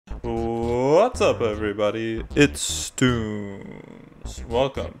What's up, everybody? It's Stoons.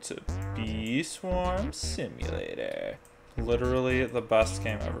 Welcome to Bee Swarm Simulator. Literally the best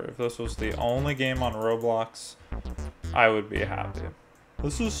game ever. If this was the only game on Roblox, I would be happy.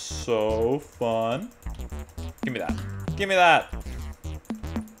 This is so fun. Give me that. Give me that.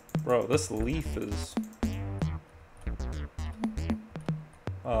 Bro, this leaf is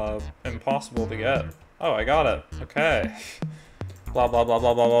impossible to get. Oh, I got it. Okay. Blah, blah, blah,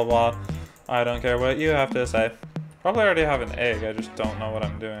 blah, blah, blah, blah. I don't care what you have to say. Probably already have an egg. I just don't know what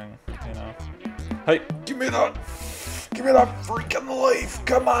I'm doing, you know. Hey, give me that. Give me that freaking leaf.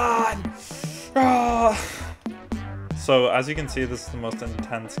 Come on. Ah. So, as you can see, this is the most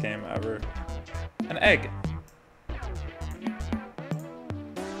intense game ever. An egg.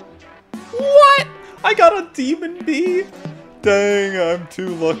 What? I got a demon bee? Dang, I'm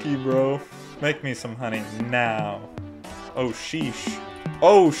too lucky, bro. Make me some honey now. Oh, sheesh.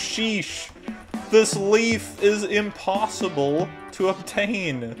 Oh, sheesh. This leaf is impossible to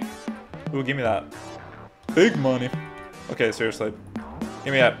obtain. Ooh, give me that. Big money. Okay, seriously.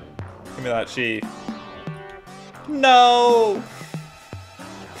 Give me that. Give me that sheep. No!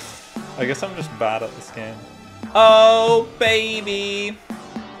 I guess I'm just bad at this game. Oh, baby.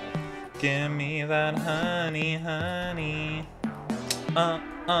 Give me that honey, honey.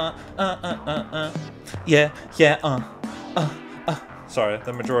 Yeah, yeah, Sorry,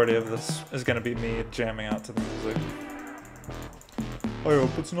 the majority of this is gonna be me jamming out to the music. I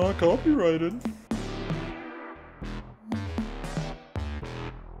hope it's not copyrighted.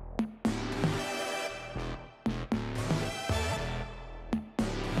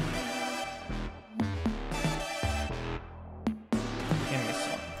 Give me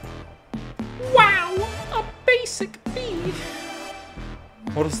some. Wow, a basic bee.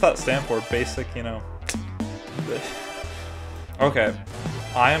 What does that stand for? Basic, you know. Okay,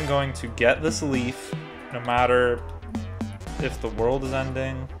 I am going to get this leaf, no matter if the world is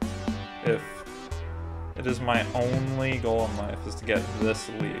ending, if it is my only goal in life is to get this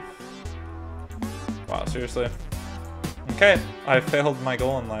leaf. Wow, seriously? Okay, I failed my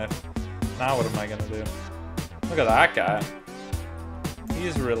goal in life. Now what am I gonna do? Look at that guy.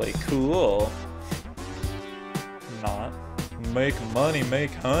 He's really cool. Not. Make money,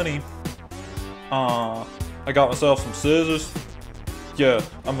 make honey. I got myself some scissors. Yeah,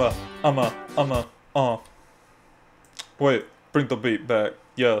 Wait, bring the beat back.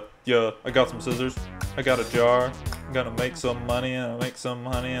 Yeah, I got some scissors. I got a jar. I'm gonna make some money and make some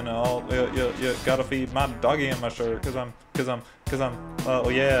honey and all. Yeah. Gotta feed my doggy in my shirt, cause I'm, oh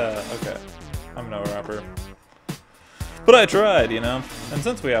yeah, okay. I'm no rapper. But I tried, you know. And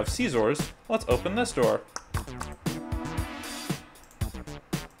since we have scissors, let's open this door.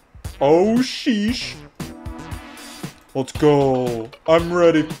 Oh, sheesh. Let's go. I'm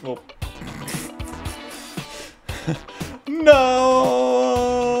ready. Oh.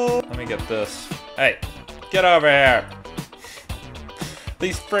 No. Let me get this. Hey, get over here.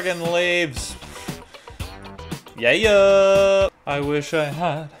 These friggin' leaves. Yeah. I wish I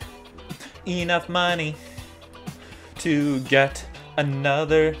had enough money to get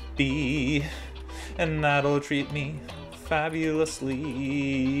another bee, and that'll treat me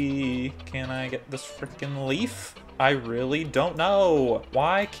fabulously. Can I get this frickin' leaf? I really don't know.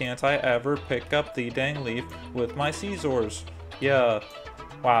 Why can't I ever pick up the dang leaf with my scissors? Yeah.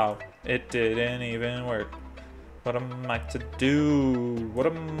 Wow. It didn't even work. What am I to do? What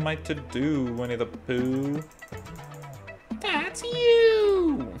am I to do, Winnie the Pooh? That's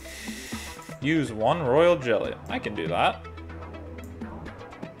you! Use one royal jelly. I can do that.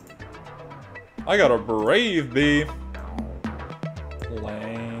 I got a brave bee.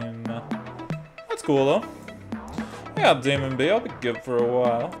 Lame. That's cool though. I got demon bee. I'll be good for a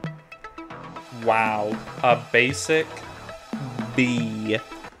while. Wow, a basic bee.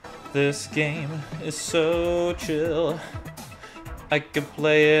 This game is so chill. I could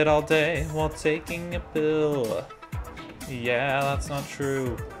play it all day while taking a pill. Yeah, that's not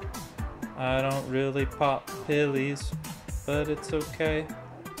true. I don't really pop pillies, but it's okay.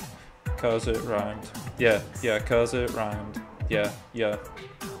 Cause it rhymed. Yeah, cause it rhymed. Yeah.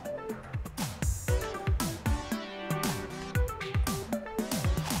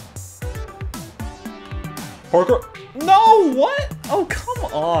 Parkour. No, what? Oh, come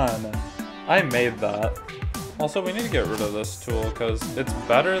on. I made that. Also, we need to get rid of this tool because it's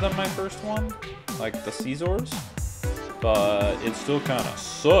better than my first one, like the scissors, but it still kind of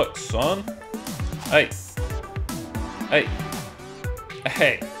sucks, son. Hey.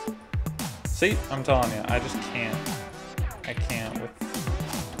 See, I'm telling you, I just can't. I can't with...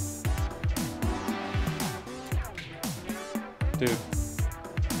 Dude.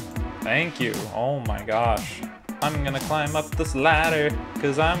 Thank you. Oh my gosh. I'm gonna climb up this ladder,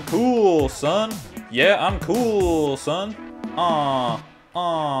 cause I'm cool, son. Yeah, I'm cool, son.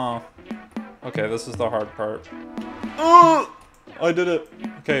 Okay, this is the hard part. I did it.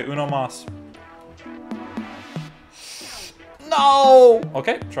 Okay, uno mas. No!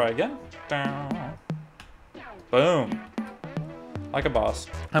 Okay, try again. Boom. Like a boss.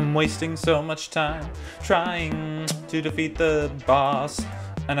 I'm wasting so much time trying to defeat the boss,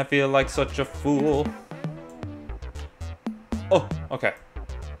 and I feel like such a fool. Oh, okay.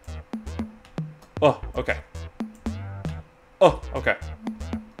 Oh, okay. Oh, okay.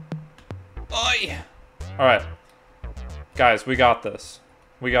 Oi! Alright. Guys, we got this.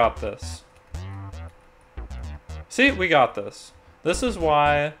 We got this. See, we got this. This is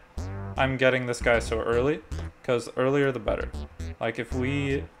why I'm getting this guy so early, because earlier the better. Like, if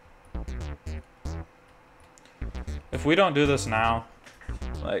we don't do this now,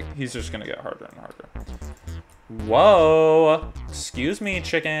 like, he's just gonna get harder and harder. Whoa! Excuse me,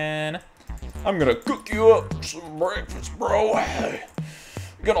 chicken. I'm gonna cook you up some breakfast, bro.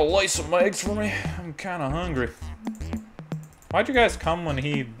 You gonna lay some eggs for me? I'm kinda hungry. Why'd you guys come when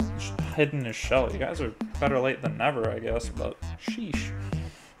he hid in his shell? You guys are better late than never, I guess, but sheesh.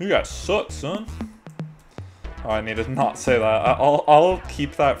 You guys suck, son. Oh, I need to not say that. I'll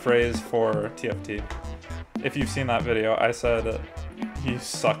keep that phrase for TFT. If you've seen that video, I said, you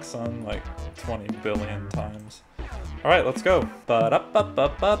suck, son, like 20 billion times. Alright, let's go.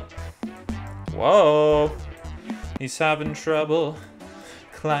 Ba-da-ba-ba-ba. Whoa. He's having trouble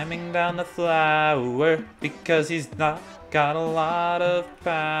climbing down the flower because he's not got a lot of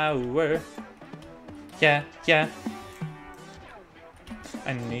power. Yeah, yeah.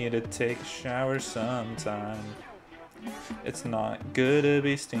 I need to take a shower sometime. It's not good to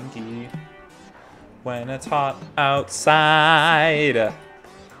be stinky when it's hot outside.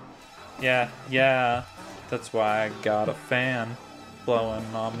 Yeah, yeah. That's why I got a fan blowing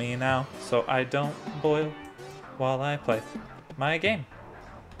on me now, so I don't boil while I play my game.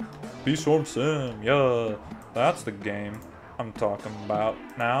 Bee Swarm Sim, yeah. That's the game I'm talking about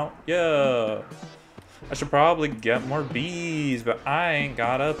now, yeah. I should probably get more bees, but I ain't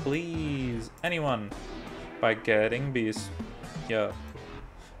gotta please anyone by getting bees. Yeah.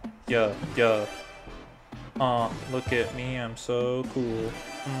 Yeah, yeah. Look at me, I'm so cool.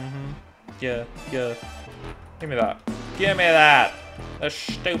 Yeah, yeah. Give me that. Give me that! The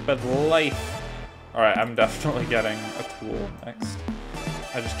stupid life. Alright, I'm definitely getting a tool next.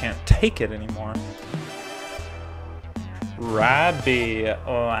 I just can't take it anymore. Rabby.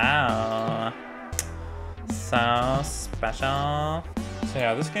 Wow. So special. So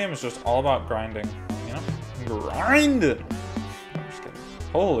yeah, this game is just all about grinding, you know? Grinding! I'm just kidding.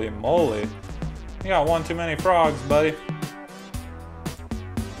 Holy moly. You got one too many frogs, buddy.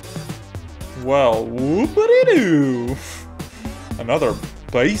 Well, whoopity-doo. Another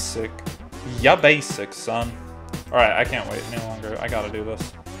basic. Ya basic, son. Alright, I can't wait any longer. I gotta do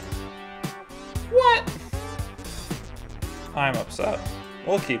this. What? I'm upset.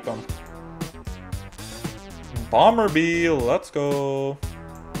 We'll keep them. Bomber Bee, let's go.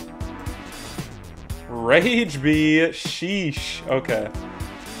 Rage Bee, sheesh. Okay.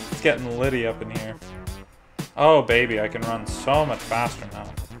 It's getting litty up in here. Oh, baby, I can run so much faster now.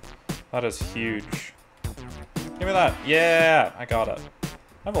 That is huge. Give me that. Yeah, I got it. I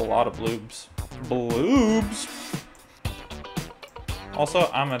have a lot of bloobs. Bloobs? Also,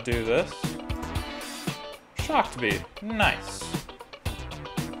 I'm gonna do this. Shocked Bee. Nice.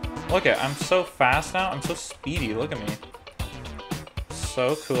 Look at, I'm so fast now. I'm so speedy. Look at me.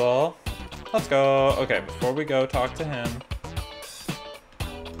 So cool. Let's go. Okay, before we go talk to him.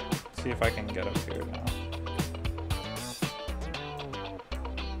 See if I can get up here now.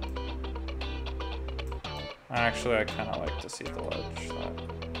 Actually, I kind of like to see the ledge.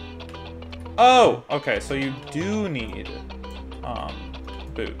 Oh! Okay, so you do need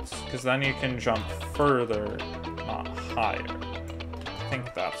boots. Because then you can jump further, not higher. I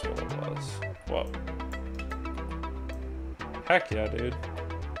think that's what it was. Whoa. Heck yeah, dude.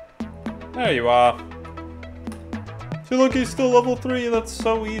 There you are. See, look, he's still level 3. That's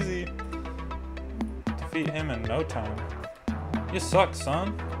so easy. Defeat him in no time. You suck,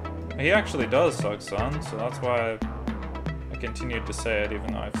 son. He actually does suck, son, so that's why I continued to say it,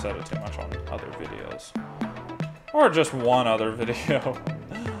 even though I've said it too much on other videos. Or just one other video.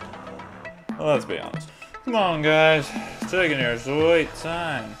 Well, let's be honest. Come on, guys. Taking your sweet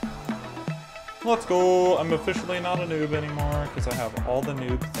time. Let's go. I'm officially not a noob anymore, because I have all the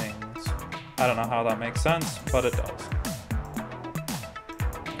noob things. I don't know how that makes sense, but it does.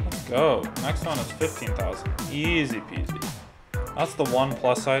 Let's go. Next one is 15,000. Easy peasy. That's the one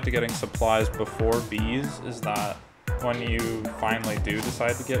plus side to getting supplies before bees, is that when you finally do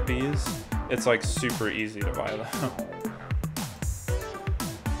decide to get bees, it's like super easy to buy them.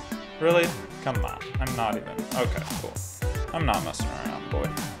 Really? Come on. I'm not even. Okay, cool. I'm not messing around, boy.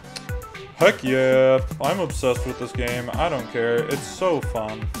 Heck yeah! I'm obsessed with this game. I don't care. It's so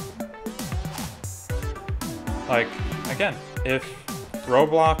fun. Like, again, if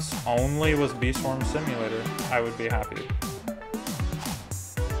Roblox only was Bee Swarm Simulator, I would be happy.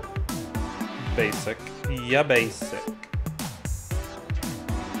 Basic. Yeah, basic.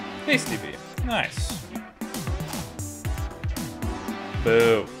 Tasty bee. Nice.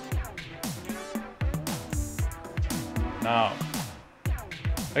 Boo. No.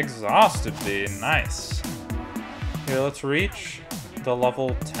 Exhausted bee. Nice. Here, let's reach the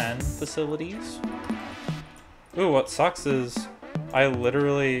level 10 facilities. Ooh, what sucks is I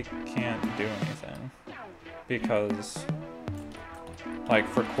literally can't do anything. Because, like,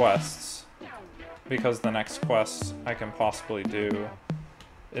 for quests. Because the next quest I can possibly do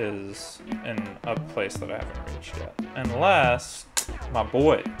is in a place that I haven't reached yet. Unless, my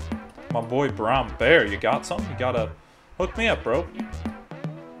boy Brown Bear, you got something? You gotta hook me up, bro.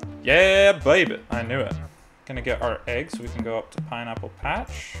 Yeah, baby. I knew it. Gonna get our eggs so we can go up to Pineapple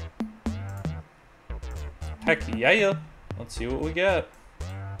Patch. Heck yeah. Let's see what we get.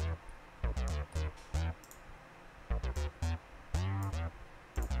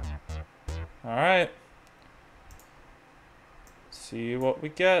 Alright. See what we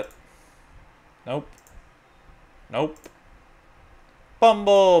get. Nope. Nope.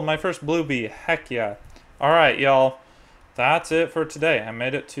 Bumble! My first blue bee. Heck yeah. Alright, y'all. That's it for today. I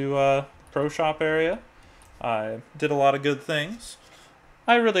made it to Pro Shop area. I did a lot of good things.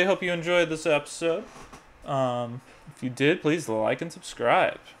 I really hope you enjoyed this episode. If you did, please like and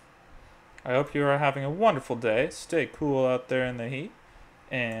subscribe. I hope you are having a wonderful day. Stay cool out there in the heat.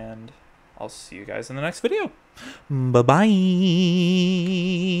 And I'll see you guys in the next video. Bye-bye.